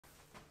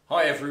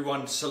Hi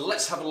everyone, so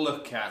let's have a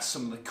look at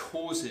some of the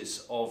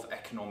causes of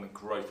economic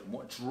growth and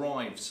what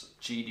drives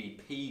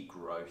GDP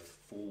growth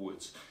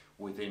forwards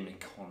within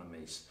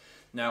economies.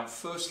 Now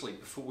firstly,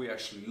 before we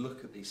actually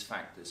look at these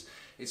factors,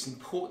 it's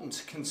important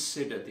to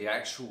consider the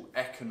actual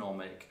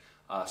economic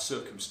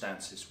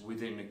circumstances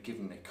within a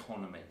given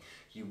economy.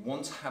 You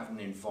want to have an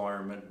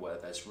environment where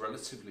there's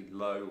relatively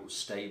low or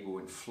stable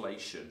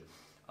inflation.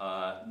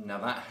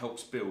 Now that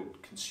helps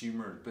build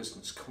consumer and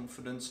business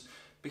confidence,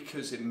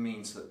 because it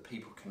means that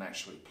people can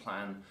actually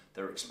plan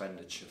their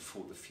expenditure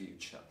for the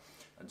future.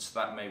 And so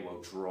that may well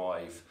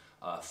drive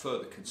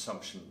further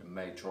consumption and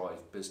may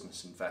drive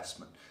business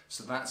investment.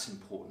 So that's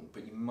important,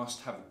 but you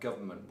must have a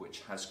government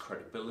which has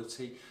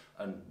credibility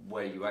and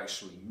where you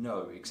actually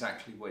know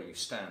exactly where you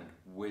stand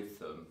with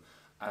them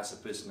as a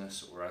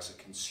business or as a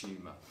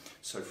consumer.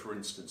 So for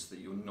instance, that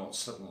you're not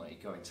suddenly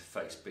going to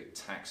face big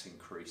tax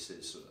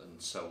increases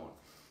and so on.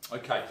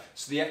 Okay,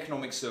 so the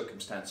economic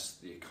circumstances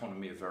of the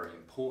economy are very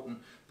important,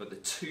 but the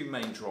two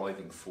main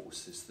driving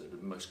forces that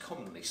are most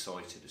commonly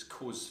cited as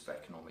causes of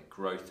economic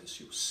growth, as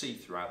you'll see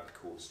throughout the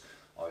course,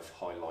 I've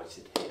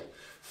highlighted here.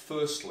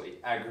 Firstly,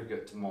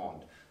 aggregate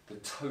demand, the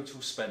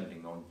total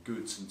spending on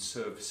goods and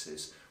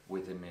services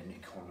within an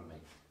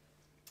economy.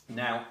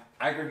 Now,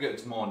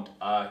 aggregate demand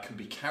can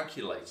be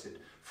calculated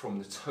from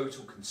the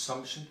total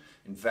consumption,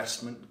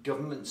 investment,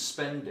 government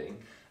spending,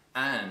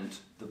 and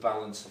the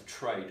balance of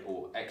trade,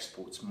 or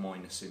exports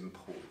minus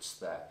imports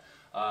there.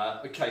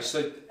 Okay,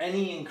 so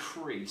any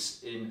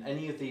increase in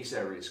any of these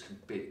areas can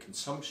be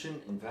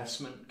consumption,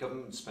 investment,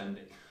 government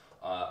spending,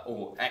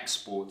 or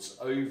exports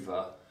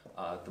over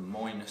the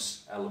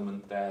minus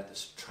element there, the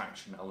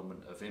subtraction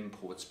element of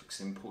imports, because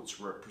imports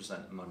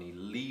represent money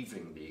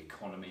leaving the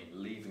economy,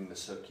 leaving the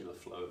circular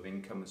flow of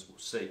income, as we'll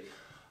see,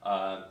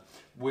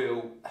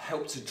 will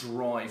help to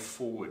drive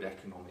forward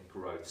economic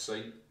growth.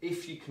 So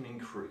if you can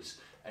increase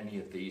any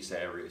of these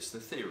areas, the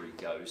theory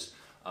goes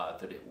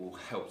that it will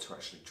help to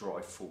actually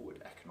drive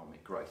forward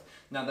economic growth.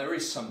 Now there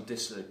is some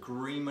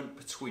disagreement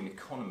between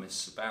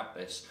economists about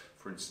this.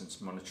 For instance,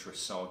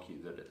 monetarists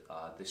argue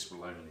that this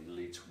will only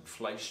lead to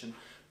inflation,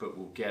 but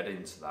we'll get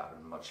into that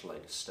at a much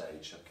later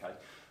stage. Okay.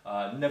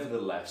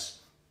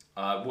 Nevertheless,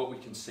 what we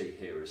can see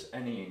here is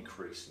any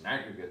increase in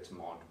aggregate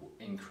demand will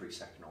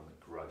increase economic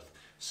growth.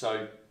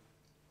 So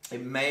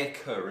it may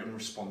occur in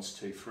response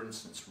to, for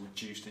instance,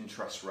 reduced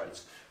interest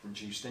rates.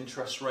 Reduced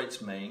interest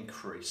rates may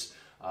increase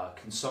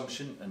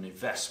consumption and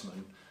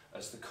investment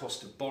as the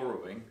cost of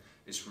borrowing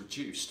is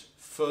reduced.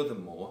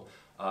 Furthermore,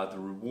 the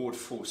reward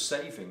for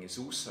saving is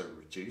also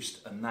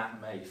reduced, and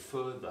that may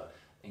further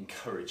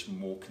encourage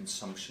more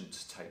consumption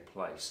to take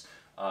place.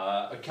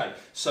 Okay,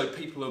 so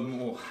people are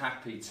more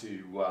happy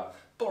to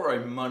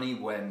borrow money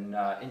when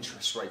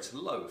interest rates are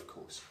low, of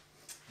course.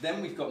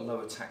 Then we've got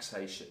lower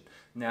taxation.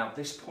 Now,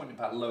 this point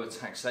about lower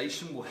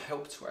taxation will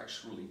help to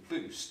actually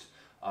boost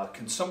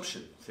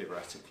consumption,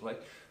 theoretically,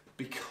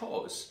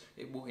 because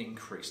it will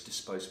increase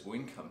disposable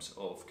incomes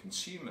of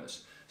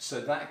consumers. So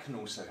that can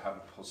also have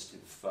a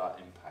positive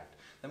impact.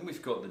 Then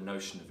we've got the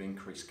notion of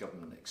increased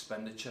government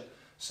expenditure.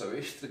 So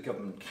if the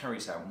government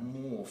carries out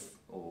more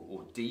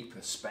or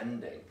deeper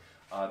spending,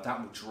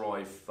 that will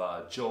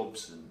drive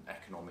jobs and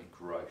economic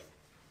growth.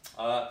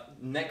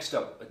 Next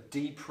up, a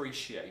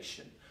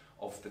depreciation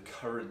of the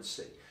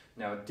currency.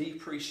 Now, a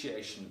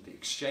depreciation of the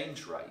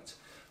exchange rate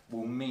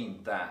will mean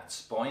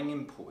that buying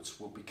imports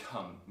will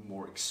become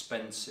more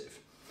expensive.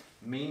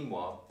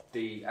 Meanwhile,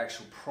 the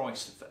actual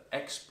price of the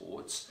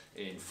exports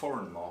in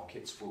foreign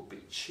markets will be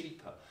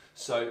cheaper.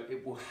 So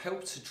it will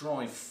help to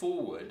drive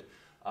forward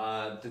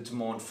the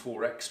demand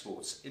for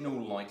exports. In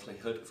all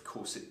likelihood, of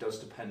course, it does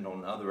depend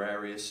on other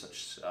areas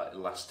such as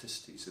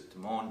elasticities of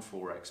demand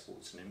for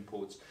exports and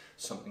imports,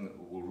 something that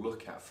we'll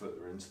look at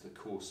further into the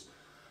course.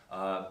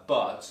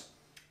 But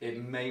it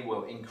may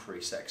well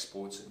increase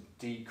exports and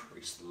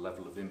decrease the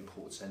level of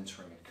imports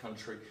entering a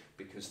country,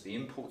 because the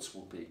imports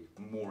will be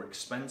more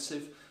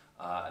expensive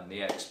and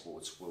the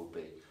exports will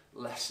be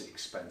less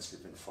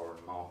expensive in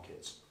foreign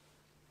markets.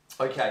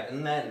 Okay,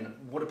 and then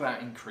what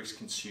about increased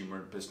consumer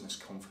and business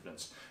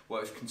confidence?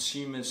 Well, if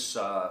consumers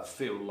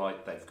feel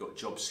like they've got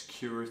job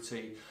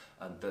security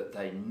and that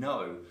they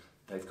know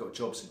they've got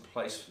jobs in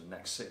place for the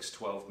next 6,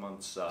 12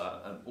 months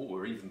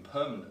or even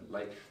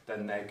permanently,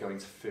 then they're going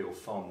to feel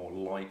far more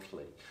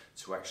likely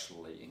to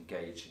actually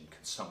engage in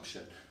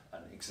consumption.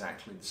 And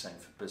exactly the same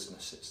for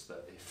businesses,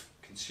 that if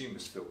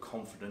consumers feel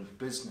confident,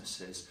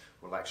 businesses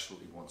will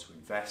actually want to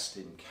invest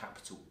in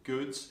capital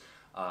goods,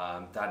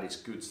 that is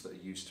goods that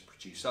are used to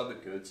produce other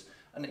goods,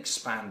 and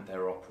expand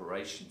their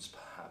operations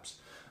perhaps.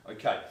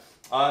 Okay,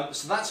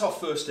 so that's our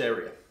first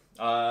area.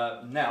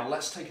 Now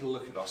let's take a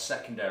look at our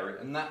second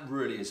area, and that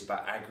really is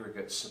about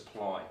aggregate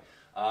supply.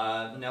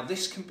 Now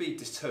this can be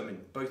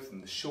determined both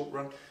in the short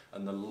run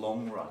and the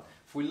long run.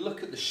 If we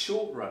look at the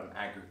short run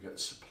aggregate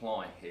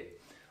supply here,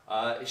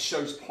 it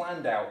shows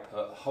planned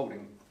output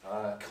holding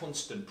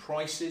constant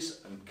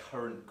prices and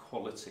current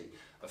quality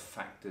of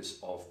factors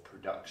of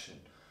production,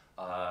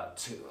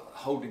 to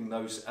holding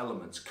those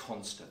elements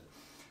constant.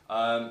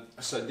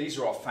 So these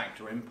are our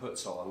factor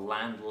inputs, our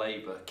land,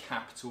 labour,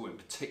 capital in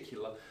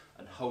particular,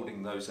 and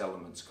holding those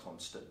elements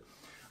constant.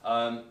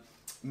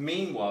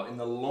 Meanwhile, in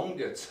the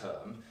longer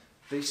term,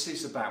 this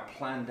is about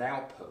planned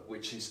output,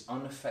 which is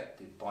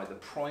unaffected by the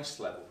price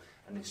level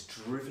and is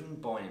driven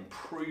by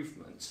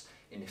improvements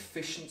in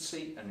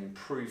efficiency and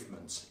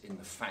improvements in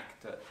the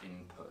factor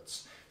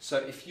inputs. So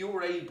if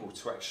you're able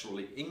to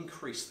actually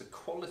increase the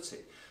quality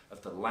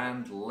of the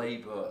land,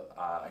 labour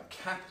and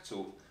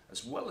capital,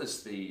 as well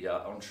as the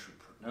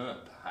entrepreneur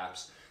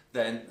perhaps,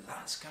 then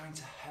that's going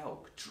to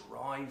help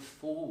drive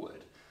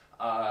forward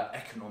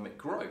economic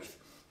growth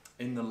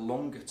in the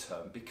longer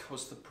term,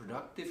 because the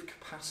productive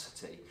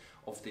capacity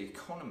of the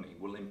economy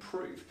will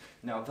improve.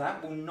 Now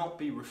that will not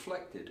be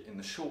reflected in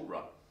the short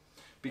run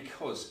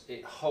because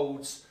it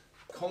holds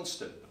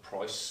constant the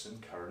price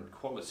and current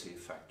quality of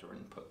factor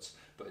inputs.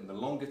 But in the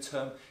longer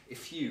term,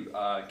 if you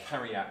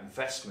carry out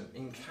investment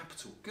in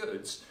capital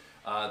goods,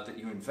 that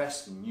you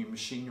invest in new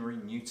machinery,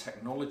 new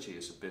technology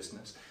as a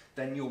business,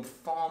 then you're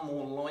far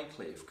more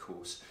likely, of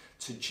course,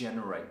 to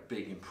generate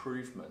big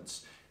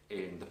improvements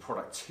in the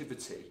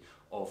productivity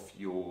of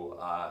your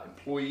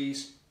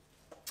employees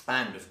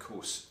and, of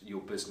course,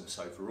 your business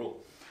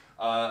overall.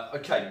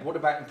 Okay, what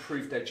about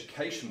improved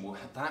education? Well,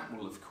 that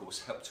will, of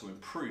course, help to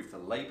improve the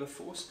labour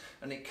force,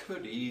 and it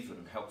could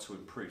even help to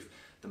improve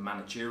the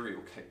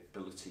managerial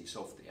capabilities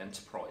of the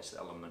enterprise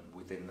element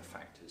within the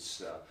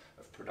factors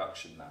of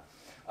production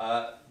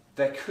there.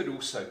 There could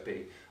also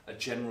be a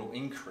general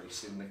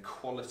increase in the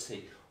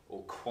quality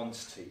or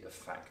quantity of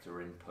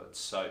factor inputs.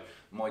 So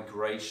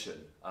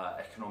migration,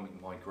 economic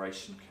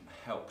migration can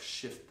help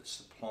shift the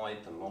supply,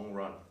 the long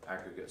run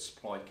aggregate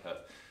supply curve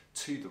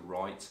to the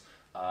right,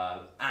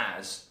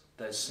 as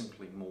there's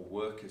simply more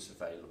workers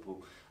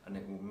available, and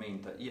it will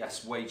mean that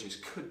yes, wages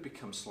could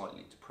become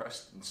slightly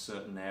depressed in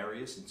certain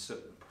areas, in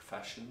certain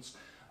professions,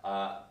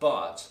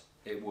 but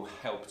it will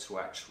help to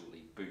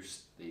actually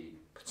boost the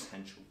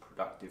potential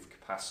productive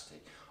capacity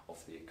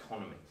of the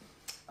economy.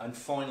 And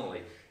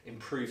finally,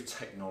 improved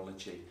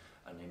technology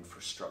and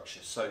infrastructure.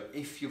 So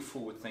if you're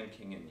forward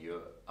thinking and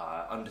you're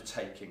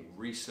undertaking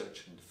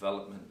research and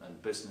development,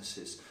 and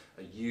businesses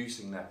are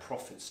using their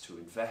profits to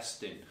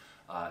invest in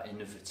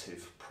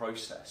innovative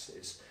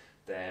processes,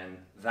 then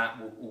that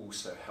will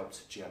also help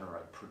to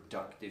generate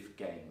productive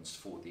gains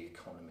for the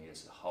economy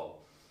as a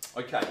whole.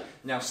 Okay,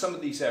 now some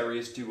of these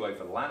areas do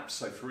overlap.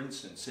 So for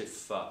instance,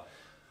 if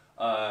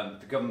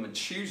the government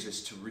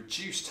chooses to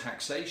reduce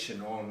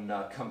taxation on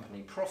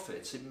company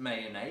profits, it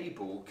may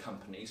enable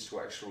companies to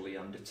actually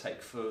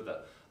undertake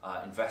further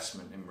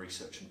investment in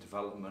research and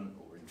development,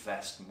 or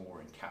invest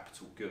more in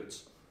capital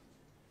goods.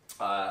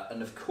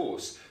 And of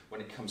course,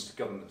 when it comes to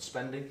government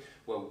spending,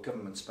 well,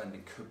 government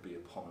spending could be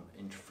upon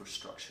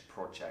infrastructure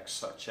projects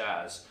such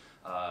as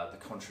the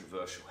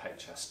controversial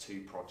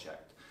HS2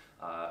 project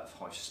of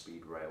High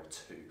Speed Rail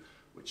 2,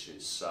 which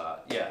is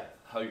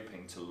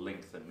hoping to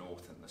link the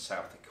north and the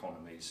south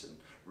economies and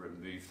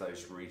remove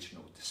those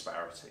regional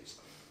disparities.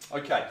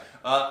 Okay,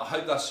 I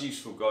hope that's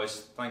useful,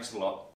 guys. Thanks a lot.